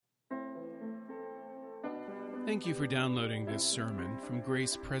Thank you for downloading this sermon from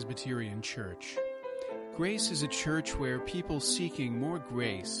Grace Presbyterian Church. Grace is a church where people seeking more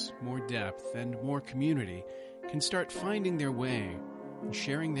grace, more depth, and more community can start finding their way and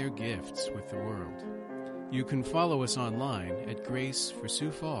sharing their gifts with the world. You can follow us online at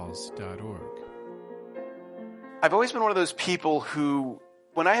graceforsiouxfalls.org. I've always been one of those people who,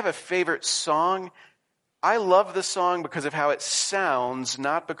 when I have a favorite song, I love the song because of how it sounds,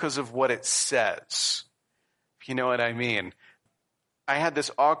 not because of what it says. If you know what I mean. I had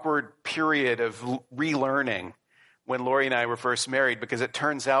this awkward period of relearning when Lori and I were first married, because it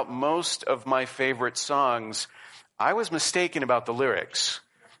turns out most of my favorite songs, I was mistaken about the lyrics.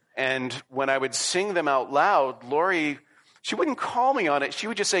 And when I would sing them out loud, Lori, she wouldn't call me on it. She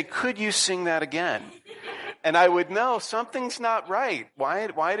would just say, "Could you sing that again?" And I would know something's not right.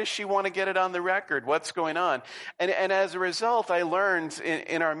 Why does she want to get it on the record? What's going on? And as a result, I learned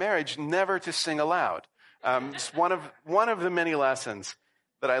in our marriage never to sing aloud. It's one of the many lessons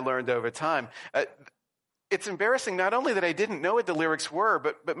that I learned over time. It's embarrassing not only that I didn't know what the lyrics were,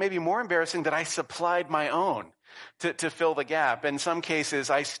 but maybe more embarrassing that I supplied my own to fill the gap. In some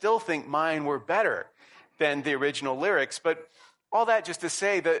cases, I still think mine were better than the original lyrics. But all that just to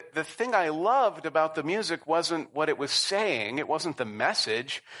say that the thing I loved about the music wasn't what it was saying. It wasn't the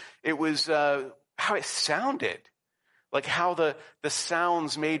message. It was how it sounded, like how the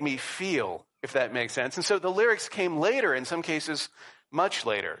sounds made me feel, if that makes sense. And so the lyrics came later, in some cases, much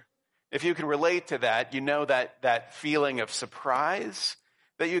later. If you can relate to that, you know that feeling of surprise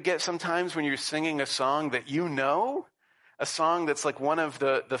that you get sometimes when you're singing a song that you know, a song that's like one of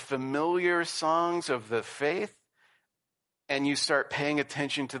the familiar songs of the faith, and you start paying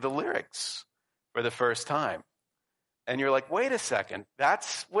attention to the lyrics for the first time. And you're like, wait a second,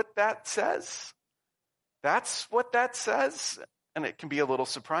 that's what that says? That's what that says? And it can be a little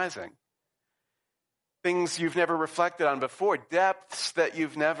surprising. Things you've never reflected on before, depths that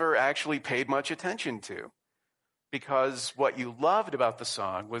you've never actually paid much attention to, because what you loved about the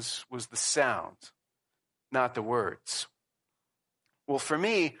song was the sound, not the words. Well, for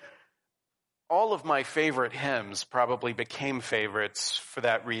me, all of my favorite hymns probably became favorites for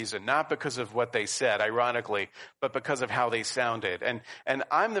that reason, not because of what they said, ironically, but because of how they sounded. And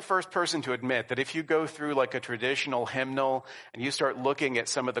I'm the first person to admit that if you go through like a traditional hymnal and you start looking at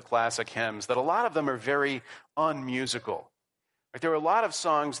some of the classic hymns, that a lot of them are very unmusical. Like, there are a lot of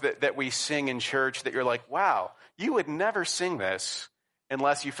songs that we sing in church that you're like, wow, you would never sing this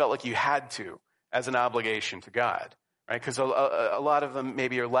unless you felt like you had to as an obligation to God, right? Because a lot of them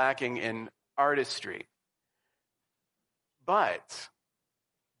maybe are lacking in artistry. But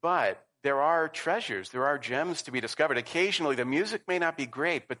there are treasures, there are gems to be discovered. Occasionally the music may not be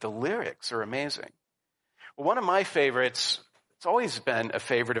great, but the lyrics are amazing. Well, one of my favorites, it's always been a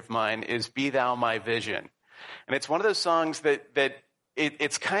favorite of mine, is Be Thou My Vision. And it's one of those songs that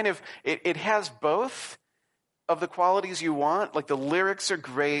it has both of the qualities you want. Like, the lyrics are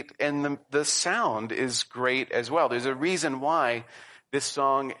great and the sound is great as well. There's a reason why this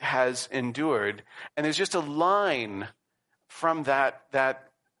song has endured. And there's just a line from that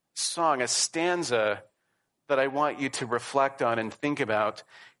song, a stanza, that I want you to reflect on and think about.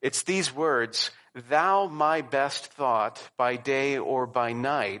 It's these words: "Thou my best thought, by day or by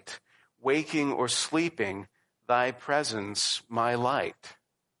night, waking or sleeping, thy presence my light."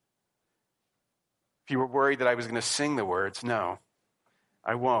 If you were worried that I was going to sing the words, no,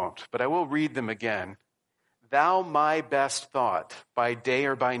 I won't. But I will read them again. "Thou my best thought, by day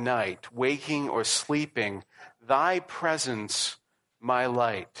or by night, waking or sleeping, thy presence my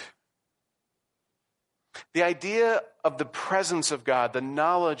light." The idea of the presence of God, the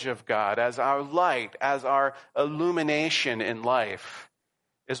knowledge of God as our light, as our illumination in life,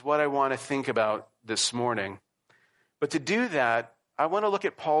 is what I want to think about this morning. But to do that, I want to look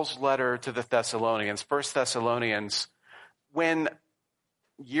at Paul's letter to the Thessalonians, 1 Thessalonians. When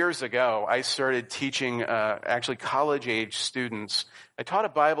years ago I started teaching actually college-age students, I taught a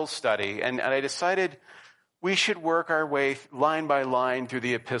Bible study, and I decided we should work our way line by line through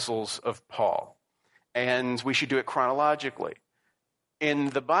the epistles of Paul. And we should do it chronologically.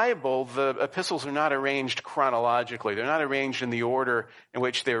 In the Bible, the epistles are not arranged chronologically. They're not arranged in the order in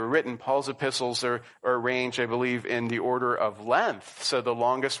which they were written. Paul's epistles are arranged, I believe, in the order of length. So the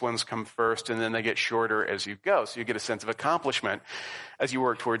longest ones come first, and then they get shorter as you go. So you get a sense of accomplishment as you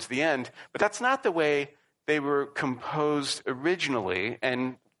work towards the end. But that's not the way they were composed originally.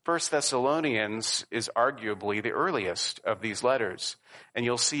 And 1 Thessalonians is arguably the earliest of these letters. And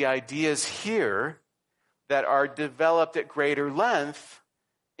you'll see ideas here that are developed at greater length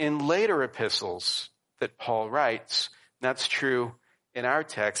in later epistles that Paul writes. That's true in our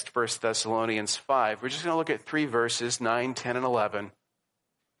text, 1 Thessalonians 5. We're just going to look at 3 verses, 9, 10, and 11.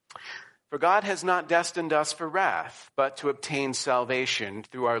 For God has not destined us for wrath, but to obtain salvation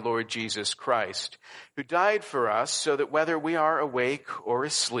through our Lord Jesus Christ, who died for us so that whether we are awake or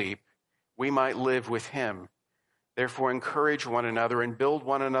asleep, we might live with him. Therefore, encourage one another and build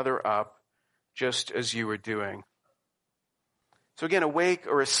one another up, just as you are doing. So again, awake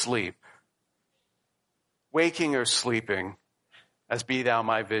or asleep, waking or sleeping, as Be Thou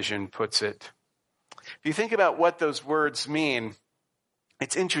My Vision puts it. If you think about what those words mean,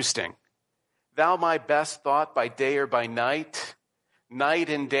 it's interesting. Thou my best thought by day or by night, night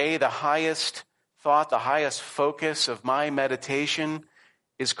and day, the highest thought, the highest focus of my meditation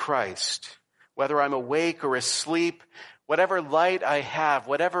is Christ. Whether I'm awake or asleep, whatever light I have,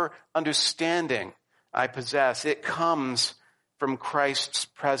 whatever understanding I possess, it comes from Christ's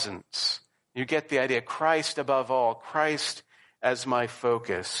presence. You get the idea. Christ above all, Christ as my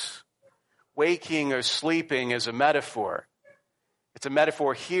focus. Waking or sleeping is a metaphor. It's a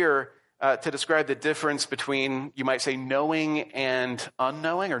metaphor here to describe the difference between, you might say, knowing and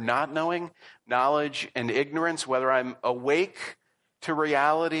unknowing, or not knowing, knowledge and ignorance, whether I'm awake to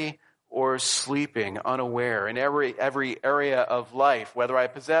reality or sleeping, unaware, in every area of life, whether I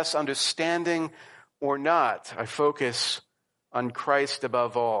possess understanding or not, I focus on Christ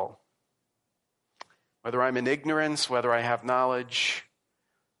above all. Whether I'm in ignorance, whether I have knowledge,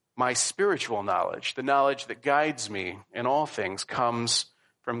 my spiritual knowledge, the knowledge that guides me in all things, comes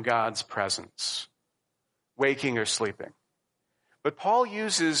from God's presence, waking or sleeping. But Paul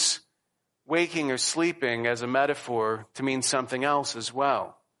uses waking or sleeping as a metaphor to mean something else as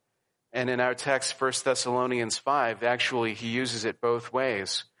well. And in our text, 1 Thessalonians 5, actually he uses it both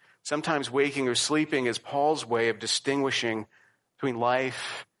ways. Sometimes waking or sleeping is Paul's way of distinguishing between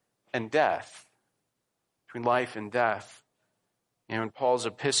life and death. Between life and death. You know, in Paul's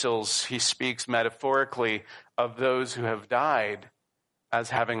epistles, he speaks metaphorically of those who have died as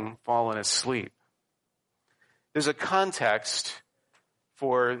having fallen asleep. There's a context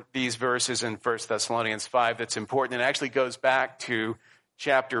for these verses in 1 Thessalonians 5 that's important, and it actually goes back to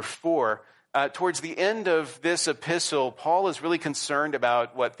chapter 4. Towards the end of this epistle, Paul is really concerned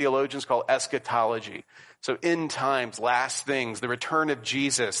about what theologians call eschatology. So end times, last things, the return of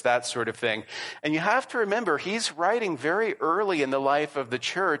Jesus, that sort of thing. And you have to remember, he's writing very early in the life of the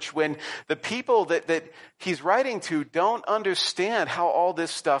church when the people that he's writing to don't understand how all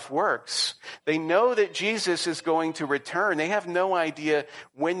this stuff works. They know that Jesus is going to return. They have no idea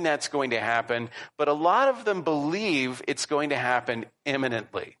when that's going to happen, but a lot of them believe it's going to happen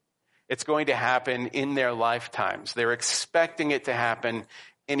imminently. It's going to happen in their lifetimes. They're expecting it to happen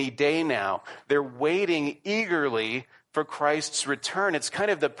any day now. They're waiting eagerly for Christ's return. It's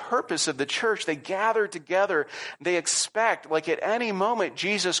kind of the purpose of the church. They gather together. They expect, like at any moment,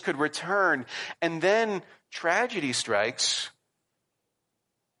 Jesus could return. And then tragedy strikes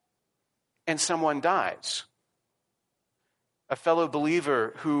and someone dies. A fellow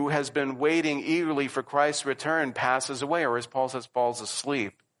believer who has been waiting eagerly for Christ's return passes away, or as Paul says, falls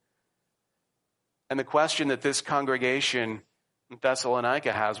asleep. And the question that this congregation in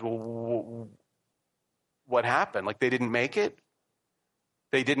Thessalonica has, well, what happened? Like, they didn't make it?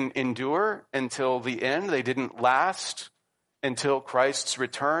 They didn't endure until the end? They didn't last until Christ's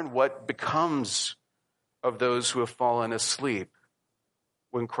return? What becomes of those who have fallen asleep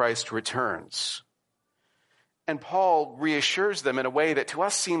when Christ returns? And Paul reassures them in a way that to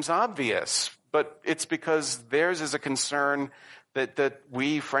us seems obvious, but it's because theirs is a concern that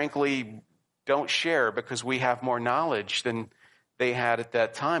we frankly don't share because we have more knowledge than they had at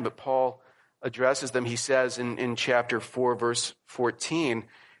that time. But Paul addresses them. He says in chapter 4, verse 14,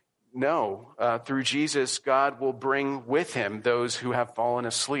 no, through Jesus, God will bring with him those who have fallen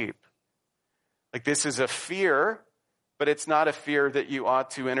asleep. Like, this is a fear, but it's not a fear that you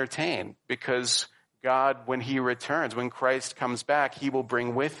ought to entertain, because God, when he returns, when Christ comes back, he will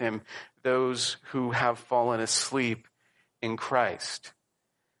bring with him those who have fallen asleep in Christ.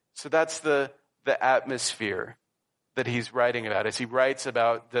 So that's the atmosphere that he's writing about. As he writes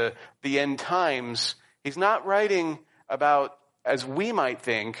about the end times, he's not writing about, as we might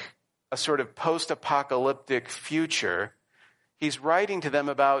think, a sort of post-apocalyptic future. He's writing to them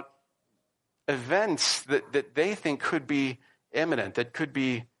about events that they think could be imminent, that could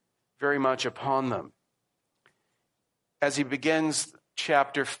be very much upon them. As he begins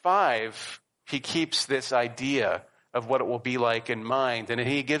chapter 5, he keeps this idea of what it will be like in mind. And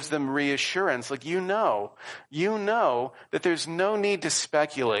he gives them reassurance, like, you know that there's no need to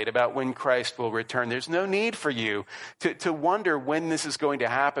speculate about when Christ will return. There's no need for you to wonder when this is going to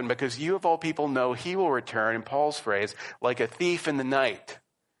happen, because you of all people know he will return, in Paul's phrase, like a thief in the night.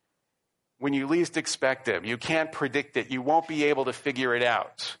 When you least expect him. You can't predict it. You won't be able to figure it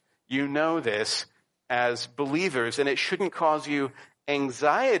out. You know this as believers, and it shouldn't cause you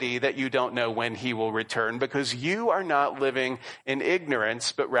anxiety that you don't know when he will return, because you are not living in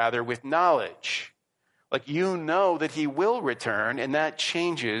ignorance, but rather with knowledge. Like, you know that he will return, and that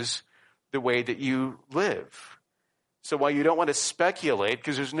changes the way that you live. So while you don't want to speculate,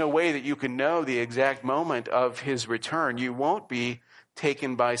 because there's no way that you can know the exact moment of his return, you won't be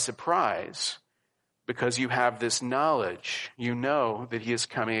taken by surprise, because you have this knowledge. You know that he is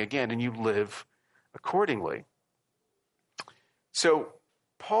coming again, and you live accordingly. So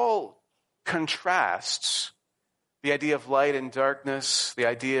Paul contrasts the idea of light and darkness, the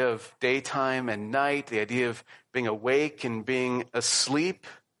idea of daytime and night, the idea of being awake and being asleep.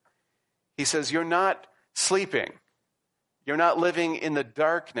 He says, you're not sleeping. You're not living in the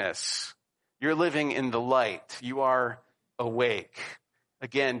darkness. You're living in the light. You are awake.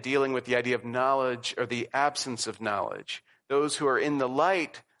 Again, dealing with the idea of knowledge or the absence of knowledge. Those who are in the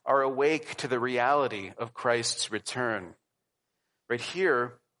light are awake to the reality of Christ's return. Right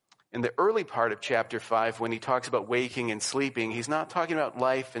here, in the early part of chapter 5, when he talks about waking and sleeping, he's not talking about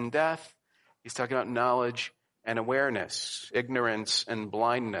life and death. He's talking about knowledge and awareness, ignorance and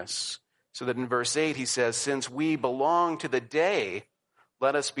blindness. So that in verse 8 he says, since we belong to the day,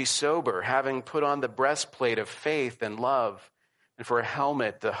 let us be sober, having put on the breastplate of faith and love, and for a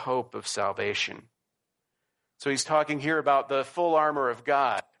helmet, the hope of salvation. So he's talking here about the full armor of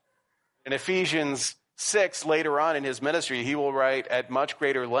God. In Ephesians 6, later on in his ministry, he will write at much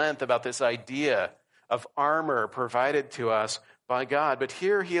greater length about this idea of armor provided to us by God. But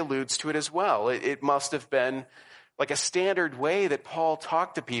here he alludes to it as well. It must have been like a standard way that Paul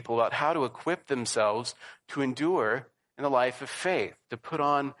talked to people about how to equip themselves to endure in the life of faith, to put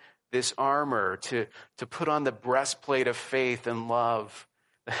on this armor, to put on the breastplate of faith and love,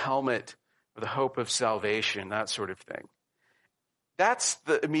 the helmet of the hope of salvation, that sort of thing. That's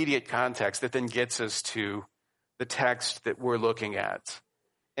the immediate context that then gets us to the text that we're looking at.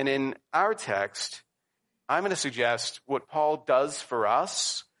 And in our text, I'm going to suggest what Paul does for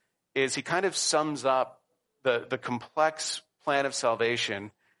us is he kind of sums up the complex plan of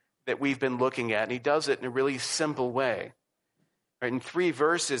salvation that we've been looking at, and he does it in a really simple way. Right, in 3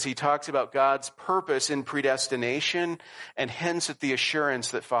 verses, he talks about God's purpose in predestination and hints at the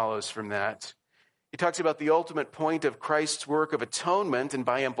assurance that follows from that. He talks about the ultimate point of Christ's work of atonement and,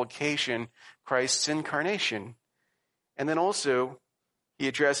 by implication, Christ's incarnation. And then also, he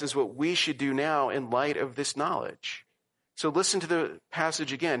addresses what we should do now in light of this knowledge. So listen to the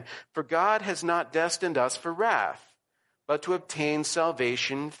passage again. For God has not destined us for wrath, but to obtain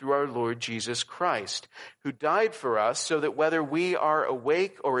salvation through our Lord Jesus Christ, who died for us so that whether we are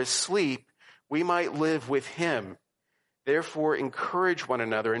awake or asleep, we might live with him. Therefore, encourage one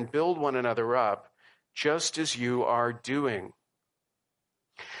another and build one another up, just as you are doing.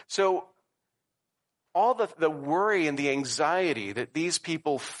 So all the worry and the anxiety that these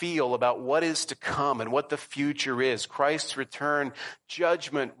people feel about what is to come and what the future is, Christ's return,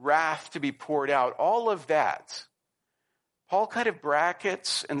 judgment, wrath to be poured out, all of that, Paul kind of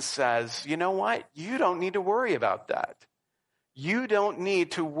brackets and says, you know what? You don't need to worry about that. You don't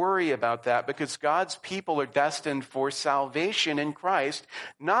need to worry about that, because God's people are destined for salvation in Christ,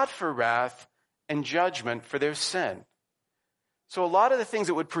 not for wrath and judgment for their sin. So a lot of the things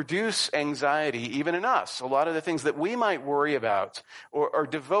that would produce anxiety, even in us, a lot of the things that we might worry about or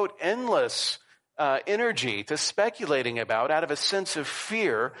devote endless energy to speculating about out of a sense of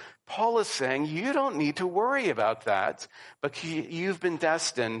fear, Paul is saying you don't need to worry about that, but you've been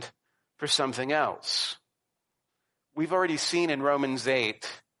destined for something else. We've already seen in Romans 8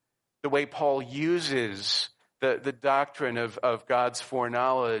 the way Paul uses the doctrine of God's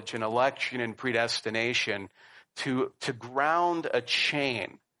foreknowledge and election and predestination to ground a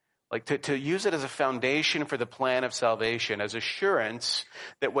chain, like to use it as a foundation for the plan of salvation, as assurance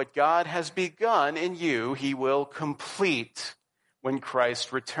that what God has begun in you, he will complete when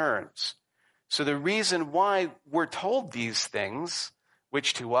Christ returns. So the reason why we're told these things,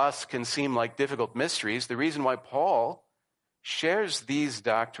 which to us can seem like difficult mysteries, the reason why Paul shares these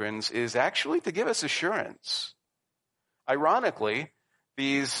doctrines is actually to give us assurance. Ironically,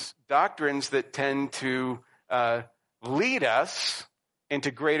 these doctrines that tend to lead us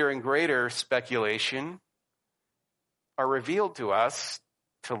into greater and greater speculation are revealed to us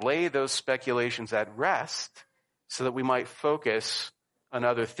to lay those speculations at rest so that we might focus on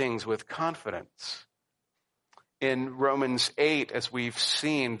other things with confidence. In Romans 8, as we've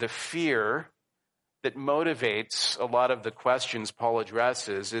seen, the fear that motivates a lot of the questions Paul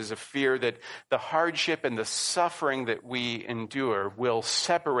addresses is a fear that the hardship and the suffering that we endure will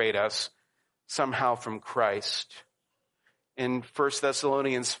separate us somehow from Christ. In 1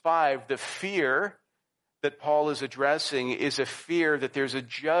 Thessalonians 5, the fear that Paul is addressing is a fear that there's a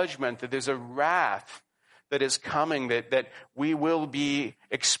judgment, that there's a wrath that is coming, that we will be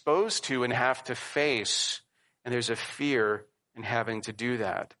exposed to and have to face. And there's a fear in having to do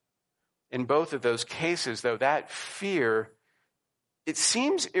that. In both of those cases, though, that fear, it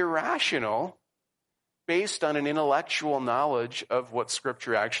seems irrational based on an intellectual knowledge of what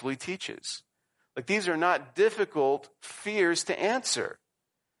Scripture actually teaches. Like, these are not difficult fears to answer.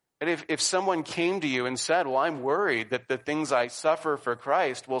 And if someone came to you and said, well, I'm worried that the things I suffer for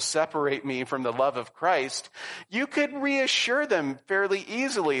Christ will separate me from the love of Christ, you could reassure them fairly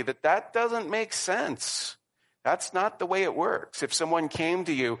easily that that doesn't make sense. That's not the way it works. If someone came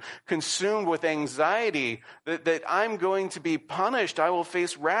to you consumed with anxiety that I'm going to be punished, I will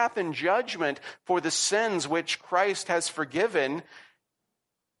face wrath and judgment for the sins which Christ has forgiven,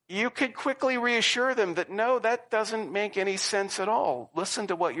 you could quickly reassure them that, no, that doesn't make any sense at all. Listen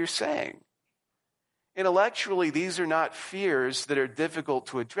to what you're saying. Intellectually, these are not fears that are difficult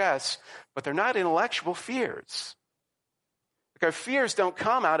to address, but they're not intellectual fears. Like, our fears don't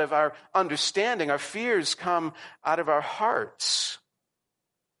come out of our understanding. Our fears come out of our hearts.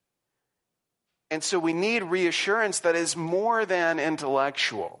 And so we need reassurance that is more than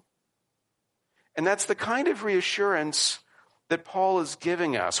intellectual. And that's the kind of reassurance that Paul is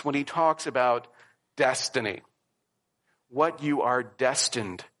giving us when he talks about destiny, what you are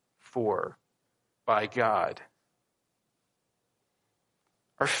destined for by God.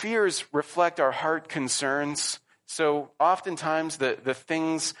 Our fears reflect our heart concerns. So oftentimes the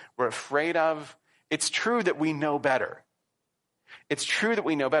things we're afraid of, it's true that we know better. It's true that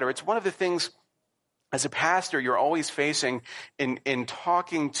we know better. It's one of the things as a pastor you're always facing in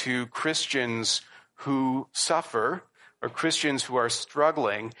talking to Christians who suffer, or Christians who are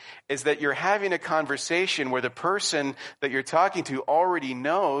struggling, is that you're having a conversation where the person that you're talking to already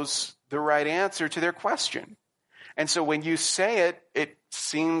knows the right answer to their question. And so when you say it, it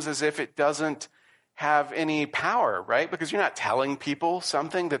seems as if it doesn't have any power, right? Because you're not telling people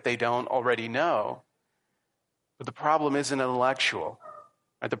something that they don't already know. But the problem isn't intellectual.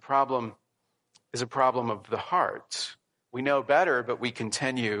 Right? The problem is a problem of the heart. We know better, but we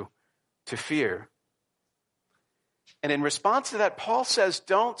continue to fear. And in response to that, Paul says,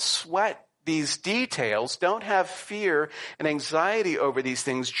 don't sweat these details. Don't have fear and anxiety over these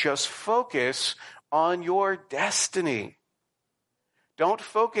things. Just focus on your destiny. Don't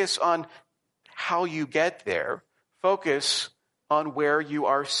focus on how you get there. Focus on where you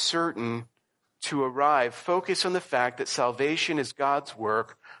are certain to arrive. Focus on the fact that salvation is God's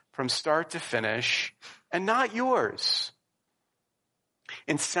work from start to finish and not yours.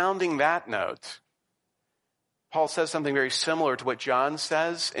 In sounding that note, Paul says something very similar to what John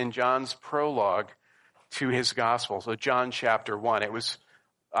says in John's prologue to his gospel. So John chapter 1, it was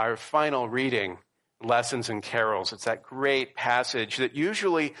our final reading, Lessons and Carols. It's that great passage that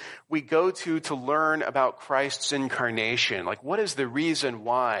usually we go to learn about Christ's incarnation. Like, what is the reason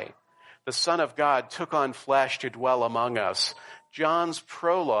why the Son of God took on flesh to dwell among us? John's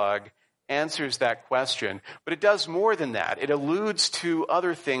prologue answers that question, but it does more than that. It alludes to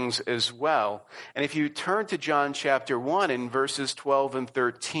other things as well. And if you turn to John chapter 1 in verses 12 and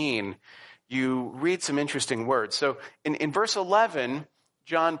 13, you read some interesting words. So in verse 11,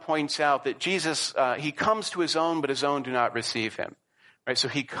 John points out that Jesus, he comes to his own, but his own do not receive him. Right? So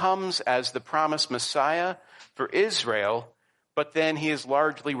he comes as the promised Messiah for Israel, but then he is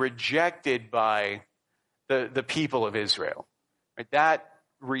largely rejected by the people of Israel. Right? That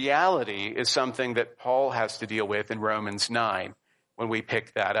reality is something that Paul has to deal with in Romans 9 when we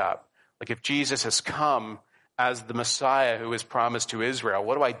pick that up. Like, if Jesus has come as the Messiah who is promised to Israel,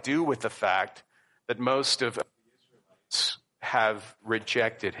 what do I do with the fact that most of the Israelites have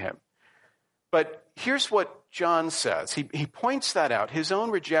rejected him? But here's what John says. He points that out. His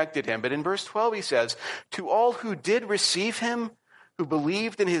own rejected him. But in verse 12 he says, to all who did receive him, who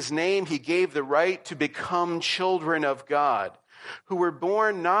believed in his name, he gave the right to become children of God, who were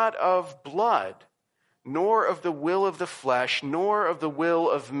born not of blood, nor of the will of the flesh, nor of the will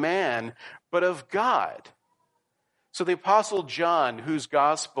of man, but of God. So the Apostle John, whose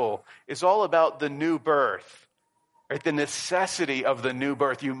gospel is all about the new birth, right? The necessity of the new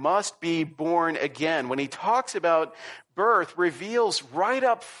birth. You must be born again. When he talks about birth, reveals right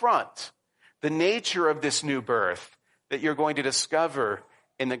up front the nature of this new birth that you're going to discover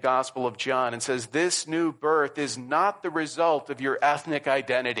in the Gospel of John, and says this new birth is not the result of your ethnic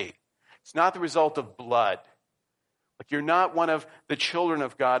identity. It's not the result of blood. Like, you're not one of the children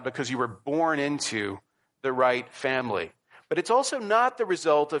of God because you were born into the right family. But it's also not the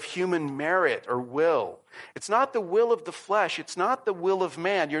result of human merit or will. It's not the will of the flesh. It's not the will of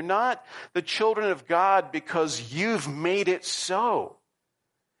man. You're not the children of God because you've made it so.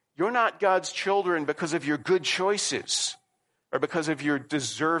 You're not God's children because of your good choices or because of your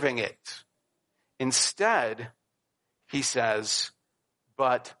deserving it. Instead, he says,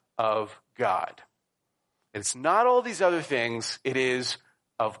 but of God. It's not all these other things. It is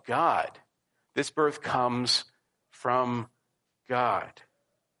of God. This birth comes from God.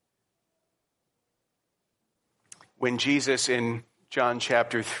 When Jesus in John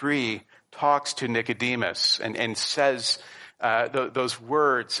chapter 3 talks to Nicodemus and says those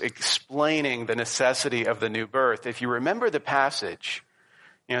words explaining the necessity of the new birth, if you remember the passage,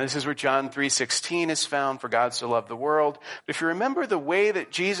 this is where John 3:16 is found, for God so loved the world. But if you remember the way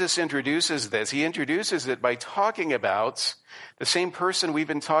that Jesus introduces this, he introduces it by talking about the same person we've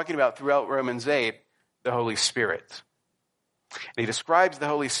been talking about throughout Romans 8, the Holy Spirit. And he describes the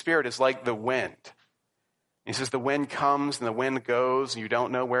Holy Spirit as like the wind. He says the wind comes and the wind goes, and you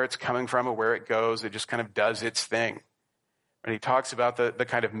don't know where it's coming from or where it goes. It just kind of does its thing. And he talks about the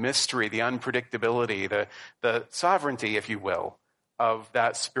kind of mystery, the unpredictability, the sovereignty, if you will, of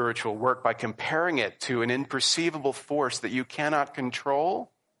that spiritual work by comparing it to an imperceivable force that you cannot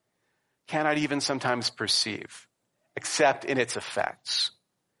control, cannot even sometimes perceive, except in its effects.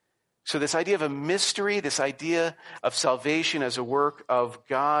 So this idea of a mystery, this idea of salvation as a work of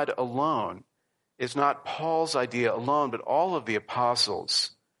God alone, is not Paul's idea alone, but all of the apostles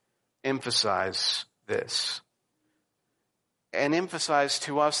emphasize this. And emphasize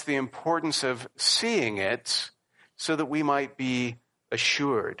to us the importance of seeing it so that we might be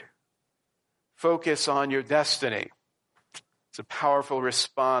assured. Focus on your destiny. It's a powerful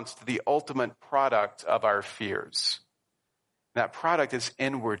response to the ultimate product of our fears. That product is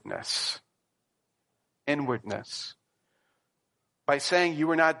inwardness. Inwardness. By saying you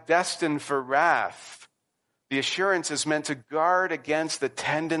were not destined for wrath, the assurance is meant to guard against the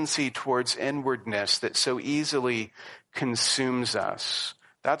tendency towards inwardness that so easily consumes us.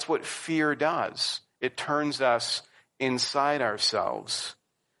 That's what fear does. It turns us inside ourselves.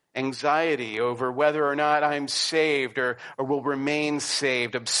 Anxiety over whether or not I'm saved or will remain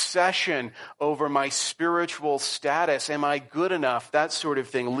saved. Obsession over my spiritual status. Am I good enough? That sort of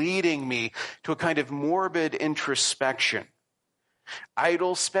thing, leading me to a kind of morbid introspection.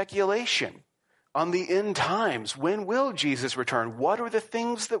 Idle speculation on the end times. When will Jesus return? What are the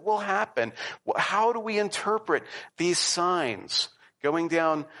things that will happen? How do we interpret these signs? Going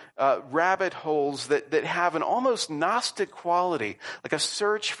down rabbit holes that have an almost Gnostic quality, like a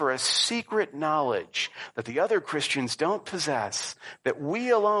search for a secret knowledge that the other Christians don't possess, that we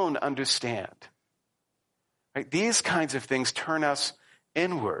alone understand. Right? These kinds of things turn us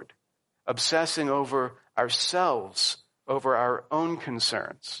inward, obsessing over ourselves, over our own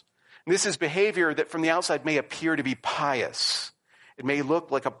concerns. And this is behavior that from the outside may appear to be pious. It may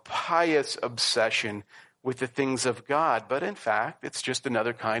look like a pious obsession with the things of God, but in fact, it's just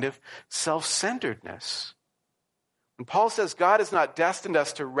another kind of self-centeredness. When Paul says God has not destined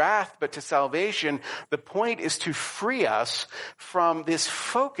us to wrath, but to salvation, the point is to free us from this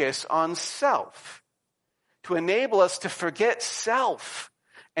focus on self, to enable us to forget self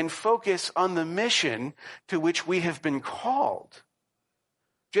and focus on the mission to which we have been called,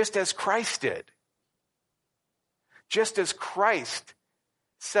 just as Christ did. Just as Christ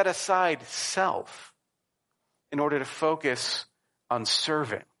set aside self in order to focus on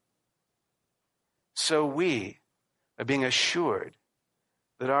serving. So we are being assured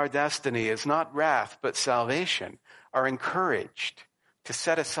that our destiny is not wrath but salvation, are encouraged to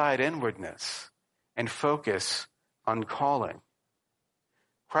set aside inwardness and focus on calling.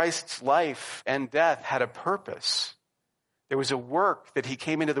 Christ's life and death had a purpose. There was a work that he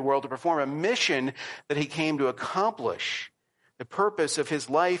came into the world to perform, a mission that he came to accomplish. The purpose of his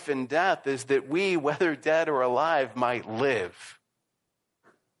life and death is that we, whether dead or alive, might live.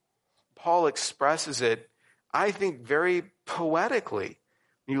 Paul expresses it, I think, very poetically.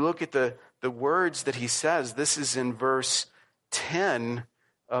 When you look at the words that he says, this is in verse 10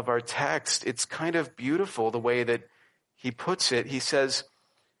 of our text. It's kind of beautiful the way that he puts it. He says,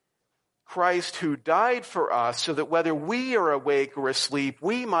 Christ who died for us so that whether we are awake or asleep,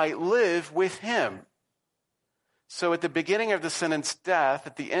 we might live with him. So at the beginning of the sentence, death,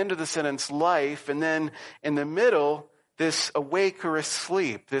 at the end of the sentence, life, and then in the middle, this awake or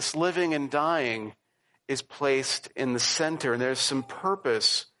asleep, this living and dying is placed in the center. And there's some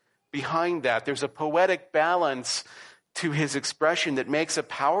purpose behind that. There's a poetic balance to his expression that makes a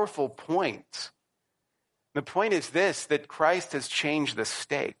powerful point. The point is this, that Christ has changed the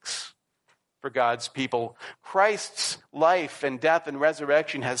stakes for God's people. Christ's life and death and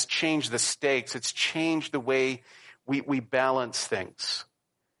resurrection has changed the stakes. It's changed the way we balance things.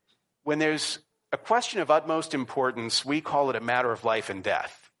 When there's a question of utmost importance, we call it a matter of life and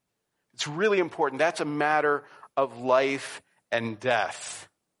death. It's really important. That's a matter of life and death.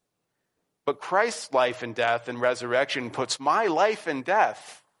 But Christ's life and death and resurrection puts my life and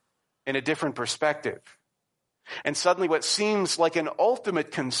death in a different perspective. And suddenly what seems like an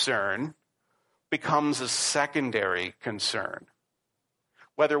ultimate concern becomes a secondary concern.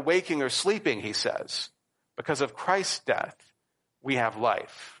 Whether waking or sleeping, he says, because of Christ's death, we have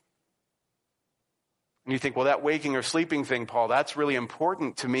life. And you think, well, that waking or sleeping thing, Paul, that's really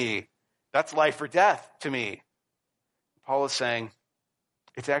important to me. That's life or death to me. Paul is saying,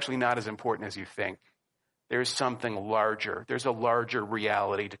 it's actually not as important as you think. There's something larger. There's a larger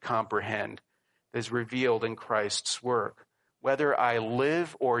reality to comprehend that is revealed in Christ's work. Whether I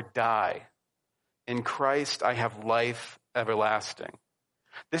live or die, in Christ I have life everlasting.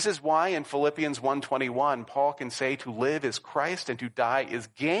 This is why in Philippians 1:21, Paul can say to live is Christ and to die is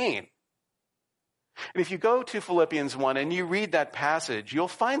gain. And if you go to Philippians 1 and you read that passage, you'll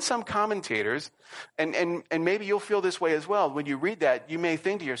find some commentators, and maybe you'll feel this way as well. When you read that, you may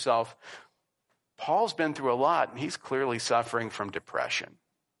think to yourself, Paul's been through a lot, and he's clearly suffering from depression.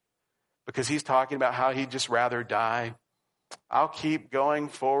 Because he's talking about how he'd just rather die. I'll keep going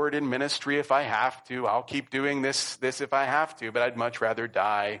forward in ministry if I have to. I'll keep doing this if I have to, but I'd much rather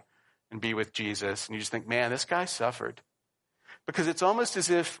die and be with Jesus. And you just think, man, this guy suffered. Because it's almost as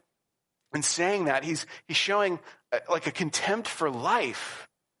if in saying that, he's showing like a contempt for life,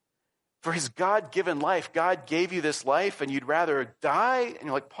 for his God-given life. God gave you this life and you'd rather die? And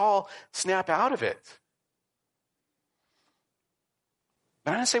you're like, Paul, snap out of it.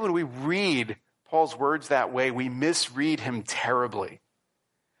 But I want to say when we read Paul's words that way, we misread him terribly.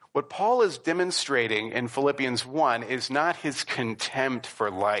 What Paul is demonstrating in Philippians 1 is not his contempt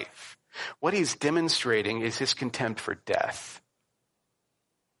for life. What he's demonstrating is his contempt for death.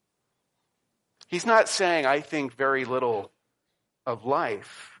 He's not saying, I think very little of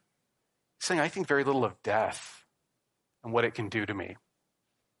life. He's saying, I think very little of death and what it can do to me.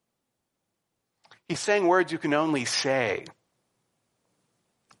 He's saying words you can only say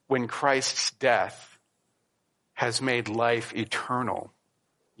when Christ's death has made life eternal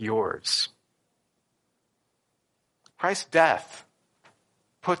yours. Christ's death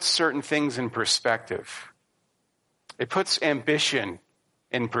puts certain things in perspective. It puts ambition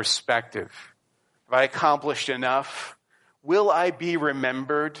in perspective. Have I accomplished enough? Will I be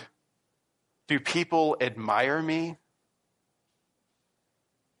remembered? Do people admire me?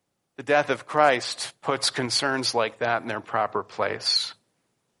 The death of Christ puts concerns like that in their proper place.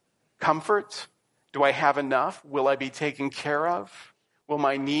 Comfort? Do I have enough? Will I be taken care of? Will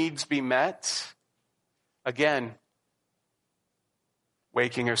my needs be met? Again,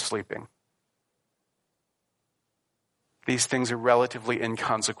 waking or sleeping. These things are relatively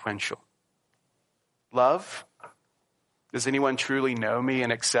inconsequential. Love? Does anyone truly know me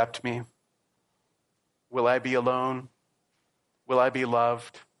and accept me? Will I be alone? Will I be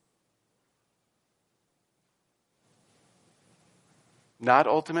loved? Not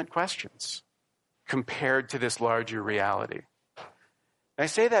ultimate questions compared to this larger reality. I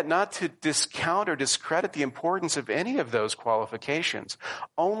say that not to discount or discredit the importance of any of those qualifications,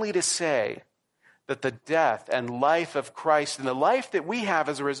 only to say that the death and life of Christ and the life that we have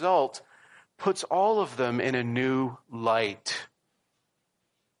as a result puts all of them in a new light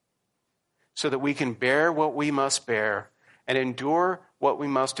so that we can bear what we must bear and endure what we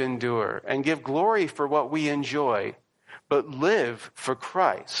must endure and give glory for what we enjoy, but live for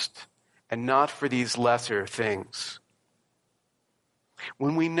Christ and not for these lesser things.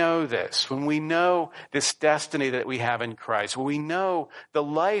 When we know this, when we know this destiny that we have in Christ, when we know the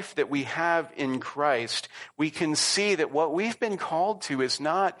life that we have in Christ, we can see that what we've been called to is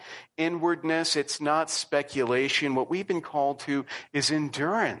not inwardness, it's not speculation. What we've been called to is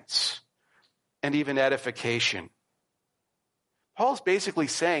endurance and even edification. Paul's basically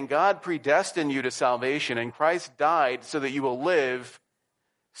saying God predestined you to salvation and Christ died so that you will live.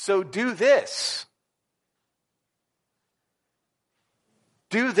 So do this.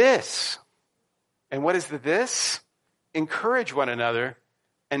 Do this. And what is the this? Encourage one another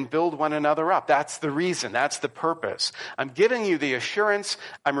and build one another up. That's the reason. That's the purpose. I'm giving you the assurance.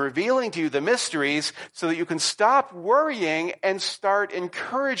 I'm revealing to you the mysteries so that you can stop worrying and start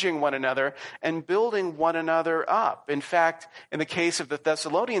encouraging one another and building one another up. In fact, in the case of the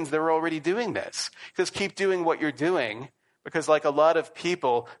Thessalonians, they were already doing this. He says, keep doing what you're doing, because like a lot of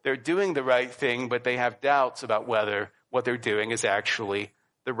people, they're doing the right thing, but they have doubts about whether what they're doing is actually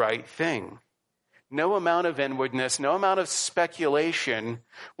the right thing. No amount of inwardness, no amount of speculation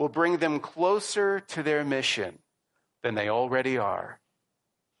will bring them closer to their mission than they already are.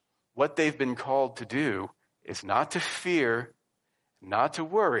 What they've been called to do is not to fear, not to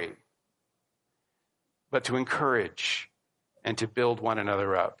worry, but to encourage and to build one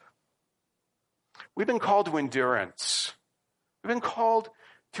another up. We've been called to endurance. We've been called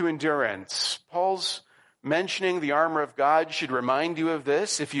to endurance. Paul's mentioning the armor of God should remind you of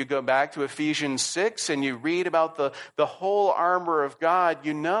this. If you go back to Ephesians 6 and you read about the whole armor of God,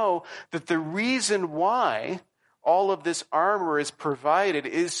 you know that the reason why all of this armor is provided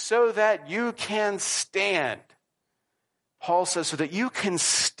is so that you can stand. Paul says, so that you can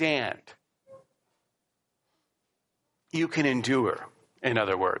stand. You can endure, in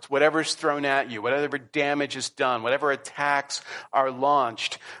other words. Whatever's thrown at you, whatever damage is done, whatever attacks are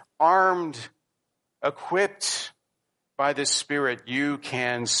launched, armed, equipped by the Spirit, you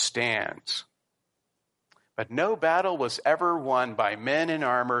can stand. But no battle was ever won by men in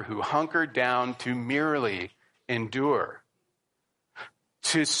armor who hunkered down to merely endure,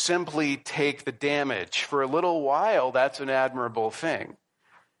 to simply take the damage. For a little while, that's an admirable thing.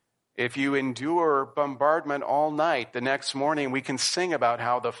 If you endure bombardment all night, the next morning we can sing about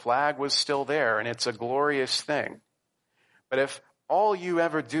how the flag was still there, and it's a glorious thing. But if all you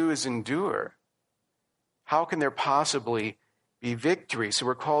ever do is endure, how can there possibly be victory? So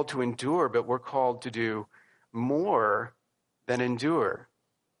we're called to endure, but we're called to do more than endure.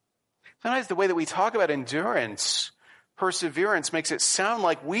 Sometimes the way that we talk about endurance, perseverance, makes it sound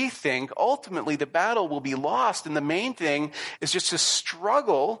like we think ultimately the battle will be lost, and the main thing is just to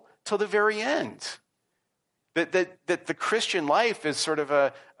struggle till the very end. That the Christian life is sort of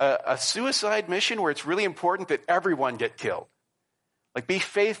a suicide mission where it's really important that everyone get killed. Like, be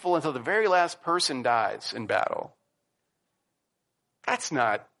faithful until the very last person dies in battle. That's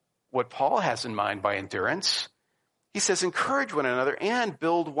not what Paul has in mind by endurance. He says, encourage one another and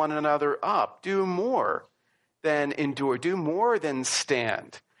build one another up. Do more than endure. Do more than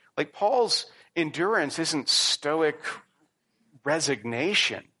stand. Like, Paul's endurance isn't stoic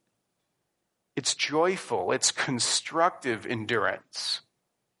resignation. It's joyful. It's constructive endurance.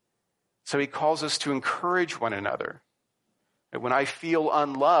 So he calls us to encourage one another. When I feel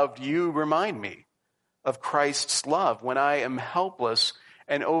unloved, you remind me of Christ's love. When I am helpless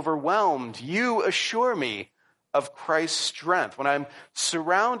and overwhelmed, you assure me of Christ's strength. When I'm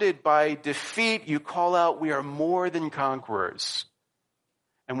surrounded by defeat, you call out, we are more than conquerors.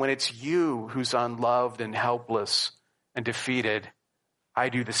 And when it's you who's unloved and helpless and defeated, I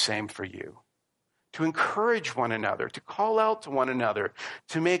do the same for you. To encourage one another, to call out to one another,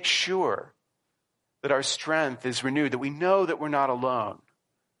 to make sure that our strength is renewed, that we know that we're not alone,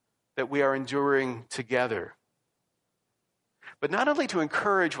 that we are enduring together. But not only to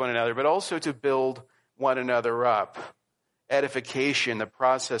encourage one another, but also to build one another up. Edification, the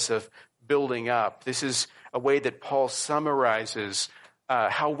process of building up. This is a way that Paul summarizes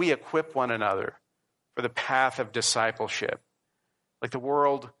how we equip one another for the path of discipleship. Like, the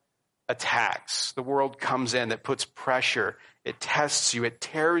world attacks. The world comes in, that puts pressure. It tests you. It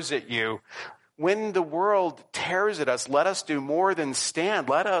tears at you. When the world tears at us, let us do more than stand.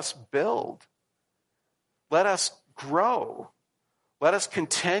 Let us build. Let us grow. Let us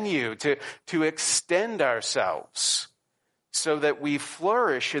continue to extend ourselves so that we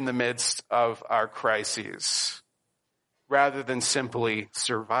flourish in the midst of our crises rather than simply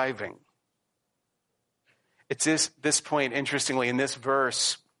surviving. It's this point, interestingly, in this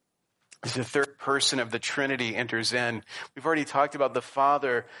verse, the third person of the Trinity enters in. We've already talked about the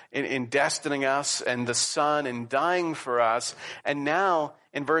Father in destining us and the Son in dying for us. And now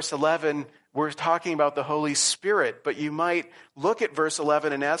in verse 11, we're talking about the Holy Spirit. But you might look at verse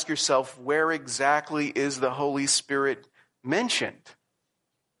 11 and ask yourself, where exactly is the Holy Spirit mentioned?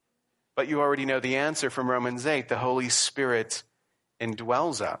 But you already know the answer from Romans 8. The Holy Spirit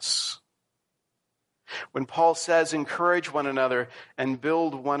indwells us. When Paul says, encourage one another and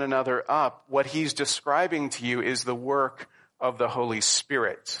build one another up, what he's describing to you is the work of the Holy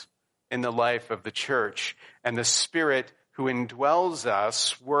Spirit in the life of the church. And the Spirit who indwells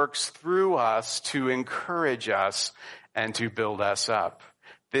us works through us to encourage us and to build us up.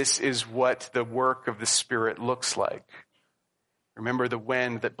 This is what the work of the Spirit looks like. Remember, the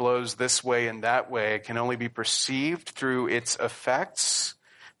wind that blows this way and that way can only be perceived through its effects.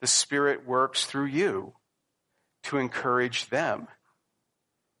 The Spirit works through you to encourage them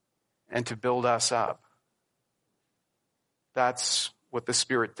and to build us up. That's what the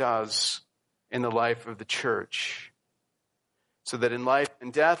Spirit does in the life of the church. So that in life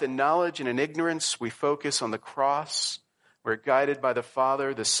and death, in knowledge and in ignorance, we focus on the cross. We're guided by the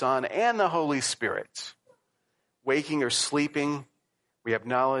Father, the Son, and the Holy Spirit. Waking or sleeping, we have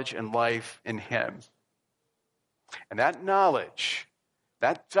knowledge and life in Him. And that knowledge,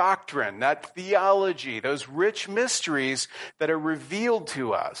 that doctrine, that theology, those rich mysteries that are revealed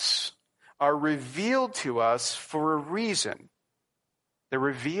to us for a reason. They're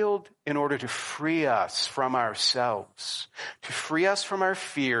revealed in order to free us from ourselves, to free us from our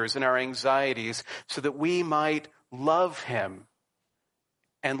fears and our anxieties so that we might love Him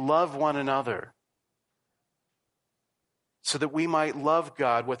and love one another, so that we might love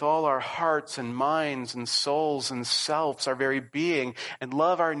God with all our hearts and minds and souls and selves, our very being, and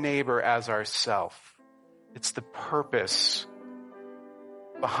love our neighbor as ourself. It's the purpose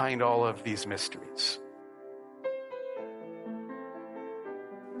behind all of these mysteries.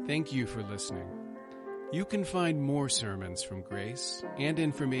 Thank you for listening. You can find more sermons from Grace and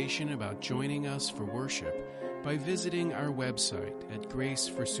information about joining us for worship by visiting our website at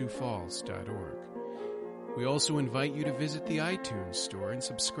graceforsiouxfalls.org. We also invite you to visit the iTunes store and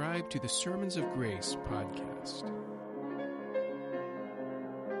subscribe to the Sermons of Grace podcast.